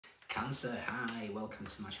Cancer, hi, welcome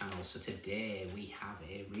to my channel. So today we have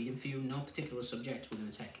a reading for you, no particular subject. We're going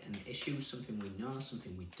to take an issue, something we know,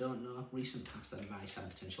 something we don't know, recent past advice and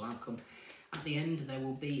potential outcome. At the end there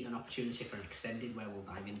will be an opportunity for an extended where we'll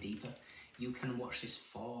dive in deeper. You can watch this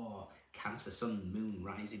for Cancer, Sun, Moon,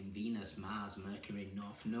 Rising, Venus, Mars, Mercury,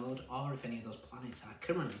 North Node, or if any of those planets are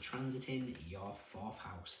currently transiting your 4th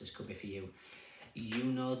house. This could be for you. You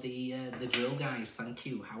know the drill, guys. Thank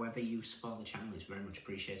you. However you support the channel is very much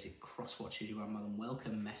appreciated. Cross watches, you are more than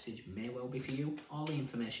welcome. Message may well be for you. All the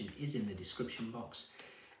information is in the description box,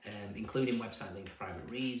 including website link, private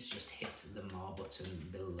reads. Just hit the more button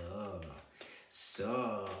below.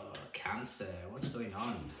 So, Cancer, what's going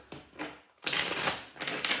on?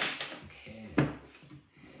 Okay,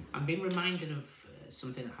 I'm being reminded of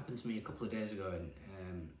something that happened to me a couple of days ago,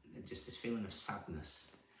 and just this feeling of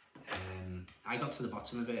sadness. I got to the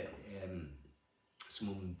bottom of it.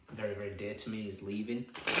 Someone very, very dear to me is leaving,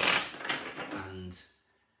 and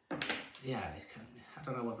yeah, I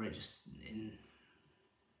don't know whether it just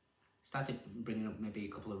started bringing up maybe a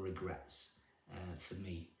couple of regrets for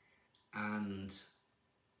me, and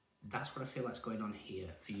that's what I feel like's going on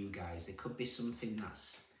here for you guys. It could be something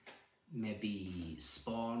that's maybe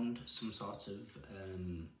spawned some sort of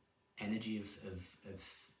energy of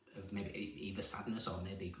maybe either sadness or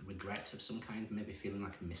maybe regret of some kind, maybe feeling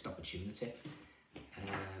like a missed opportunity.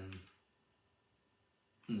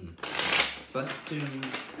 So let's do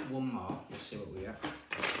one more. Let's see what we get.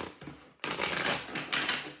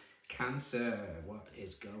 Cancer, what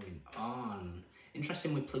is going on?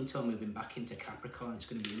 Interesting, with Pluto moving back into Capricorn, it's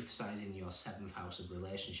going to be emphasising your 7th house of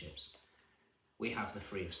relationships. We have the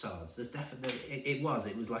Three of Swords. There's definitely, it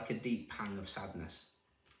was like a deep pang of sadness.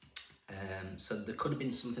 So there could have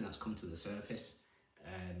been something that's come to the surface.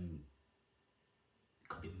 It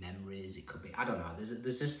could be memories. It could be, I don't know.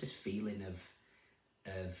 There's just this feeling of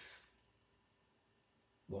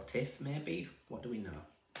what if, maybe. What do we know?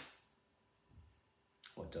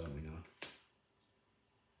 What don't we know?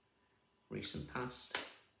 Recent past,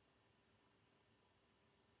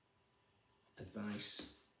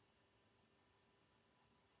 advice,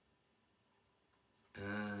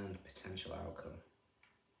 and potential outcome.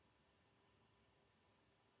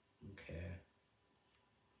 Okay.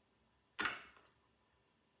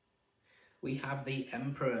 We have the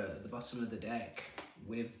Emperor at the bottom of the deck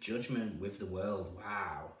with Judgment, with the World.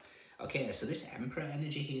 Wow. Okay, so this Emperor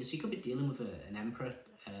energy here, so you could be dealing with an Emperor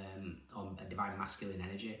or a divine masculine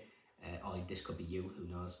energy, or this could be you, who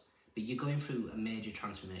knows. But you're going through a major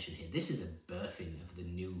transformation here. This is a birthing of the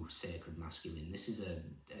new sacred masculine. This is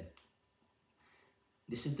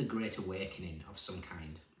this is the great awakening of some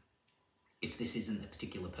kind. If this isn't a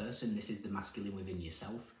particular person, this is the masculine within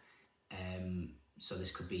yourself. So this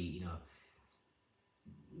could be, you know,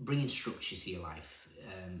 bringing structure to your life,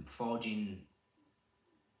 forging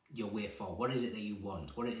your way forward. What is it that you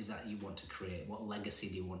want? What it is that you want to create? What legacy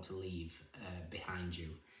do you want to leave behind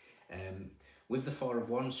you? With the Four of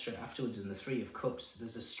Wands straight afterwards and the Three of Cups,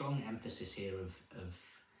 there's a strong emphasis here of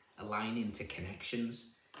aligning to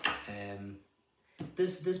connections.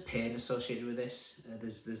 There's pain associated with this.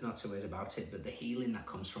 There's no two ways about it, but the healing that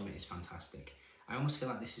comes from it is fantastic. I almost feel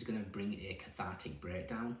like this is going to bring a cathartic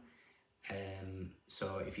breakdown.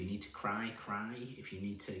 So if you need to cry, cry. If you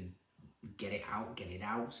need to get it out, get it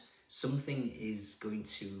out. Something is going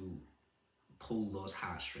to pull those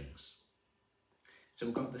heartstrings. So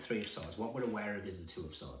we've got the Three of Swords. What we're aware of is the Two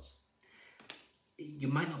of Swords. You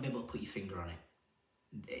might not be able to put your finger on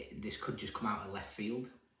it. This could just come out of left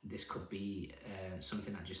field. This could be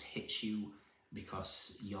something that just hits you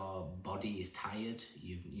because your body is tired.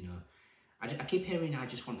 You know, I keep hearing, I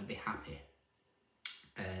just want to be happy.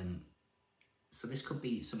 So this could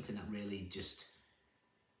be something that really just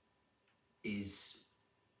is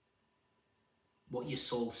what your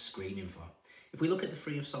soul's screaming for. If we look at the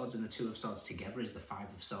Three of Swords and the Two of Swords together as the Five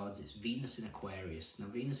of Swords, it's Venus in Aquarius. Now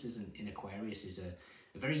Venus in Aquarius is a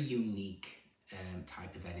very unique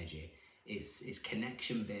type of energy. It's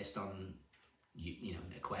connection based on you know,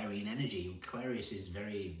 Aquarian energy. Aquarius is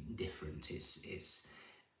very different. It's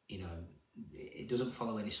you know, it doesn't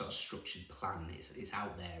follow any sort of structured plan. It's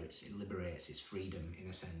out there. It liberates. It's freedom in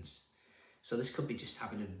a sense. So this could be just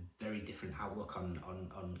having a very different outlook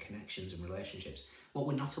on connections and relationships. What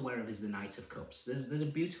we're not aware of is the Knight of Cups. There's a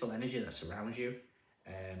beautiful energy that surrounds you.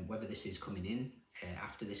 Whether this is coming in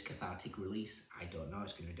after this cathartic release, I don't know.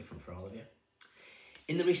 It's going to be different for all of you.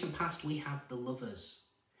 In the recent past, we have the Lovers.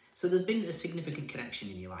 So there's been a significant connection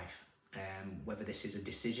in your life. Whether this is a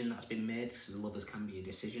decision that's been made, because the Lovers can be a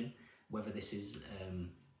decision. Whether this is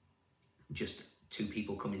just two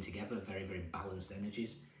people coming together, very, very balanced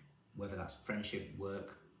energies. Whether that's friendship,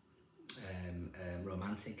 work,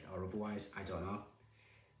 romantic or otherwise, I don't know.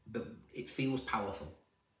 But it feels powerful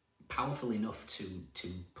enough to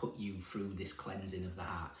put you through this cleansing of the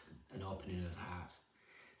heart, an opening of the heart.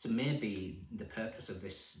 So maybe the purpose of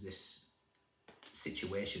this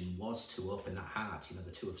situation was to open that heart. You know,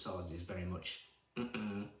 the Two of Swords is very much,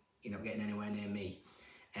 you're not getting anywhere near me.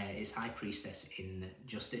 It's High Priestess in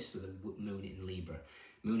Justice, so the Moon in Libra.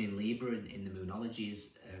 Moon in Libra in the Moonology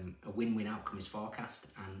is a win-win outcome is forecast,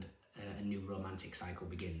 and a new romantic cycle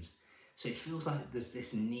begins. So it feels like there's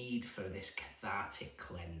this need for this cathartic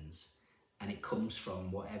cleanse, and it comes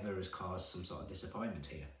from whatever has caused some sort of disappointment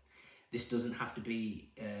here. This doesn't have to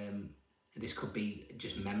be, this could be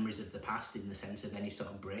just memories of the past in the sense of any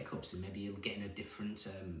sort of breakups, and maybe you're getting a different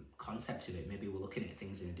concept of it. Maybe we're looking at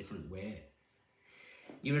things in a different way.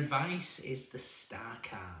 Your advice is the Star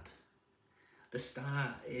card. The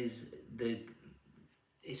Star is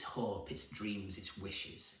it's hope, it's dreams, it's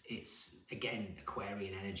wishes. It's, again,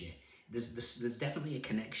 Aquarian energy. There's definitely a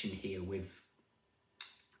connection here with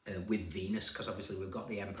Venus, because obviously we've got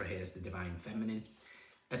the Emperor here as the divine feminine,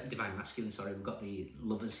 divine masculine, sorry. We've got the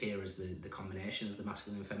Lovers here as the combination of the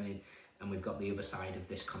masculine and feminine, and we've got the other side of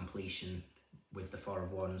this completion with the Four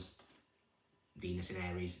of Wands, Venus in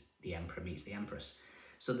Aries, the Emperor meets the Empress.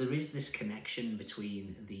 So there is this connection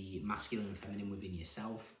between the masculine and feminine within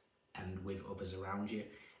yourself and with others around you,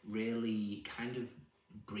 really kind of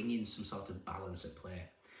bringing some sort of balance at play.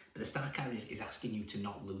 But the Star card is asking you to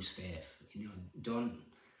not lose faith. You know,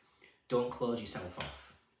 don't close yourself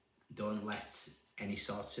off. Don't let any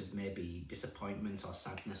sort of maybe disappointment or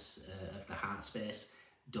sadness of the heart space,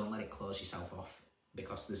 don't let it close yourself off,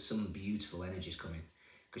 because there's some beautiful energies coming.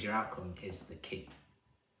 Because your outcome is the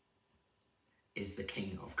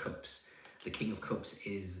King of Cups. The King of Cups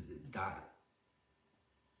is that,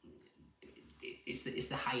 it's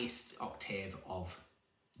the highest octave of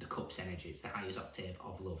the Cups energy. It's the highest octave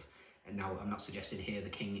of love. And now I'm not suggesting here the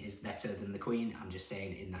King is better than the Queen. I'm just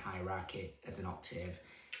saying in the hierarchy as an octave,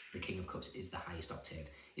 the King of Cups is the highest octave.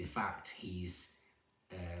 In fact, he's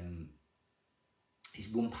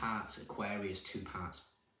 1 part Aquarius, 2 parts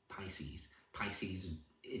Pisces. Pisces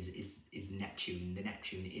is Neptune. The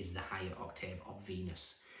Neptune is the higher octave of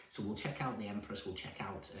Venus. So we'll check out the Empress, we'll check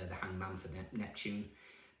out the Hangman for Neptune.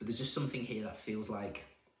 But there's just something here that feels like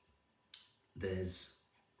there's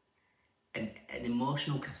an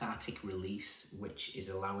emotional cathartic release, which is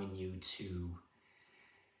allowing you to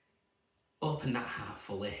open that heart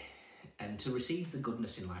fully and to receive the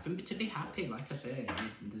goodness in life and to be happy. Like I say,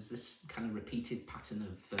 there's this kind of repeated pattern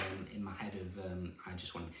of in my head of I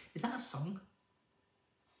just want. Is that a song?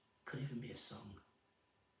 Could even be a song.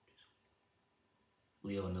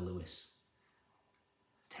 Leona Lewis.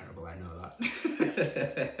 Terrible, I know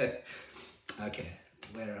that. Okay,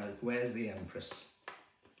 where's the Empress?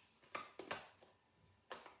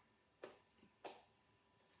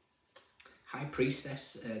 High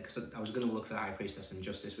Priestess, because I was going to look for the High Priestess and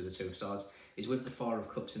Justice with the Two of Swords, is with the Four of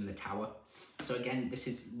Cups in the Tower. So again, this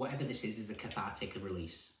is, whatever this is a cathartic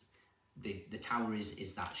release. The Tower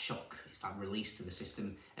is that shock, it's that release to the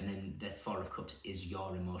system, and then the Four of Cups is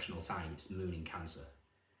your emotional sign, it's the Moon in Cancer.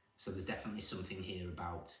 So there's definitely something here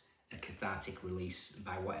about a cathartic release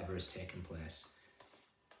by whatever has taken place.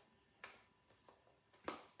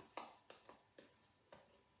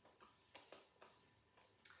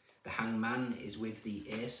 The Hangman is with the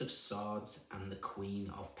Ace of Swords and the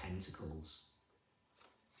Queen of Pentacles.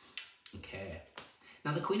 Okay.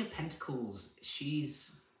 Now the Queen of Pentacles,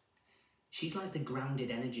 she's like the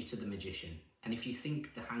grounded energy to the Magician. And if you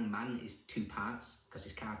think the Hangman is 2 parts, because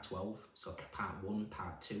it's card 12, so part 1,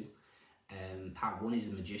 part 2. Part 1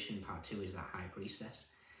 is the Magician, part 2 is that High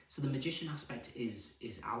Priestess. So the Magician aspect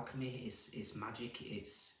is alchemy, it's magic,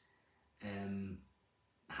 it's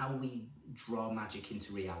how we draw magic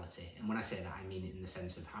into reality. And when I say that, I mean it in the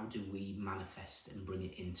sense of how do we manifest and bring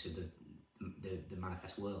it into the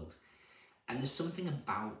manifest world. And there's something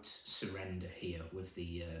about surrender here with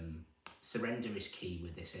the surrender is key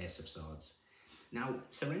with this Ace of Swords. Now,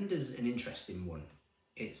 surrender's an interesting one.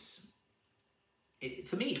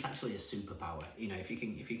 For me, it's actually a superpower. You know, if you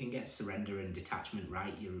can get surrender and detachment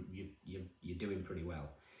right, you're doing pretty well.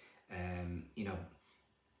 You know,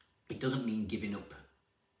 it doesn't mean giving up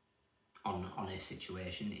on a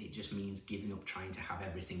situation. It just means giving up trying to have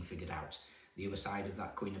everything figured out. The other side of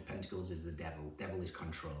that Queen of Pentacles is the Devil. Devil is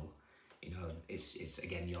control. You know, it's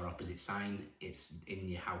again your opposite sign. It's in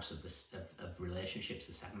your house of relationships,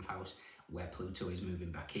 the 7th house, where Pluto is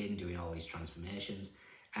moving back in, doing all these transformations.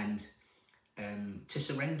 And to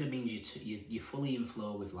surrender means you're fully in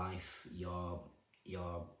flow with life. You're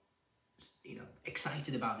you know,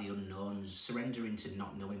 excited about the unknown, surrendering to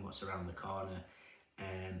not knowing what's around the corner,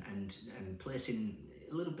 and placing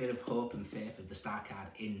a little bit of hope and faith of the star card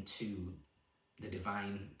into the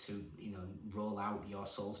divine to, you know, roll out your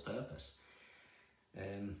soul's purpose.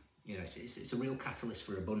 You know, it's a real catalyst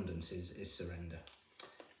for abundance is surrender.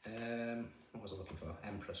 What was I looking for?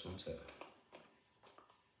 Empress, wasn't it?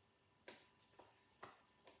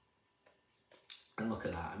 And look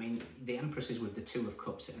at that. I mean, the Empress is with the Two of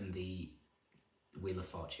Cups and the Wheel of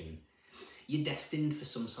Fortune. You're destined for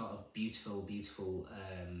some sort of beautiful, beautiful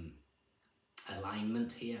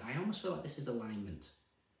alignment here. I almost feel like this is alignment.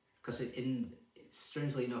 Because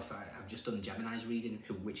strangely enough, I've just done Gemini's reading,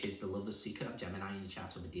 which is the lovers. So you could have Gemini in your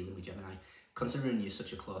chart or be dealing with Gemini. Considering you're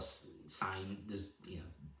such a close sign, there's, you know,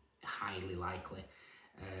 highly likely,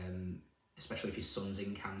 especially if your sun's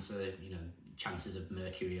in Cancer, you know, chances of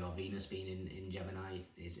Mercury or Venus being in Gemini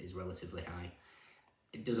is relatively high.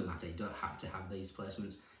 It doesn't matter, you don't have to have these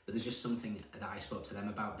placements, but there's just something that I spoke to them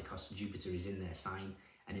about because Jupiter is in their sign,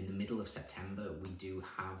 and in the middle of September we do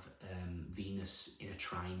have Venus in a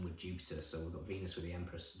trine with Jupiter. So we've got Venus with the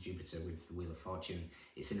Empress, Jupiter with the Wheel of Fortune.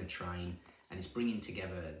 It's in a trine and it's bringing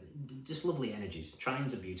together just lovely energies.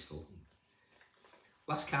 Trines are beautiful.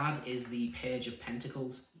 Last card is the Page of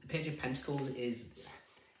Pentacles. The Page of Pentacles is,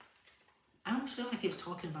 I almost feel like it's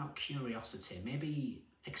talking about curiosity, maybe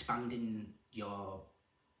expanding your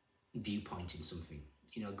viewpoint in something.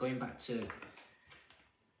 You know, going back to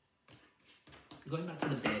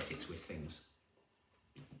the basics with things.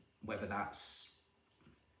 Whether that's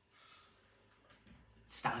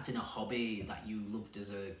starting a hobby that you loved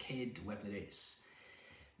as a kid, whether it's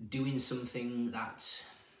doing something that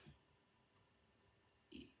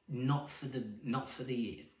not for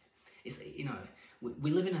the it's, you know,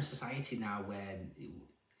 we live in a society now where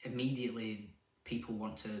immediately people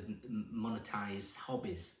want to monetize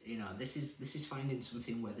hobbies. You know, this is finding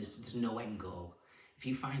something where there's no end goal. If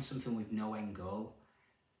you find something with no end goal,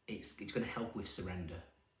 it's going to help with surrender,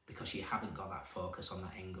 because you haven't got that focus on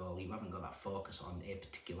that end goal. You haven't got that focus on a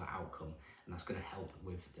particular outcome, and that's going to help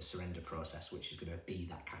with the surrender process, which is going to be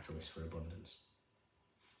that catalyst for abundance.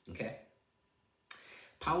 Okay?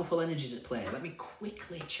 Powerful energies at play. Let me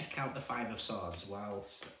quickly check out the Five of Swords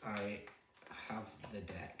whilst I have the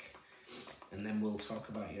deck, and then we'll talk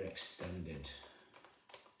about your extended.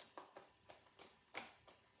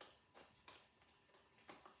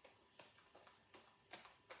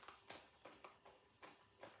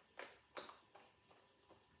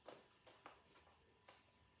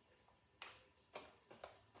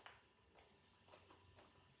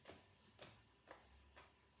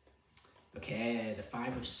 Okay, the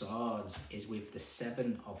Five of Swords is with the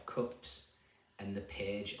Seven of Cups and the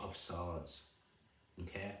Page of Swords.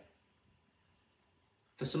 Okay.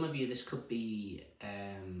 For some of you, this could be,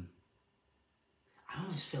 I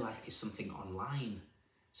almost feel like it's something online.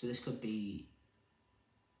 So this could be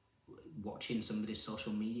watching somebody's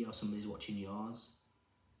social media or somebody's watching yours.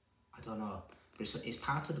 I don't know. But it's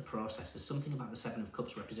part of the process. There's something about the Seven of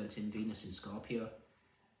Cups representing Venus in Scorpio.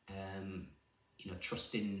 You know,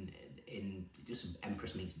 trusting in just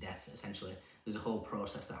Empress meets death, essentially. There's a whole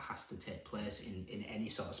process that has to take place in any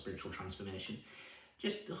sort of spiritual transformation.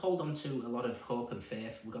 Just hold on to a lot of hope and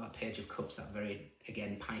faith. We've got a Page of Cups, that very,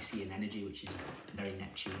 again, Piscean energy, which is very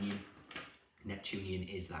Neptunian. Neptunian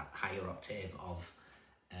is that higher octave of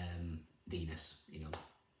Venus, you know,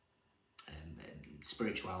 the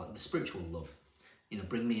spiritual love. You know,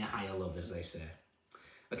 bring me a higher love, as they say.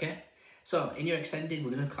 Okay? So, in your extended,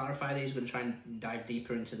 we're going to clarify these. We're going to try and dive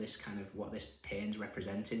deeper into this kind of what this pain's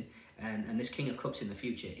representing. And this King of Cups in the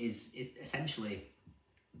future is essentially,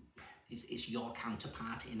 it's your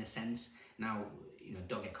counterpart in a sense. Now, you know,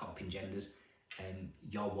 don't get caught up in genders.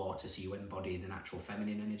 You're water, so you embody the natural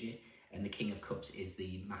feminine energy. And the King of Cups is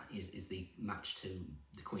the match to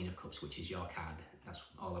the Queen of Cups, which is your card. That's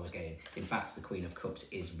all I was getting. In fact, the Queen of Cups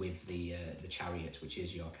is with the Chariot, which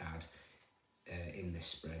is your card in this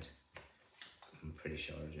spread. I'm pretty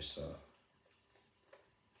sure I just saw.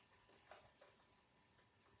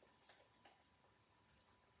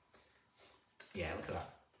 Yeah, look at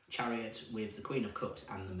that. Chariot with the Queen of Cups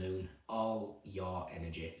and the Moon, all your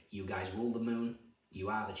energy. You guys rule the Moon, you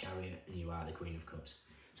are the Chariot, and you are the Queen of Cups.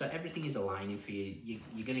 So everything is aligning for you.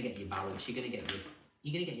 You're going to get your balance. You're going to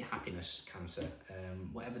get your happiness, Cancer.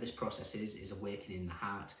 Whatever this process is awakening the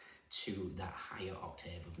heart to that higher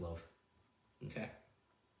octave of love. Okay.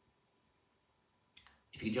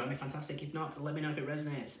 If you can join me, fantastic. If not, let me know if it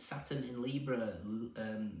resonates. Saturn in Libra,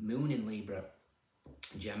 Moon in Libra,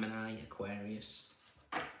 Gemini, Aquarius,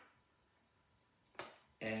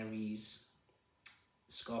 Aries,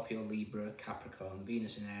 Scorpio, Libra, Capricorn,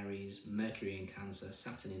 Venus in Aries, Mercury in Cancer,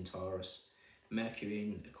 Saturn in Taurus, Mercury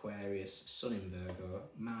in Aquarius, Sun in Virgo,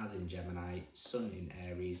 Mars in Gemini, Sun in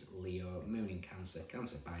Aries, Leo, Moon in Cancer,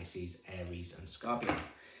 Cancer, Pisces, Aries and Scorpio.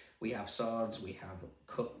 We have swords, we have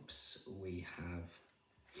cups, we have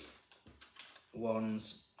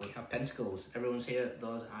wands, we have pentacles. Everyone's here.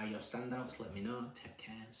 Those are your standouts. Let me know. Take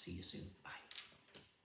care. See you soon.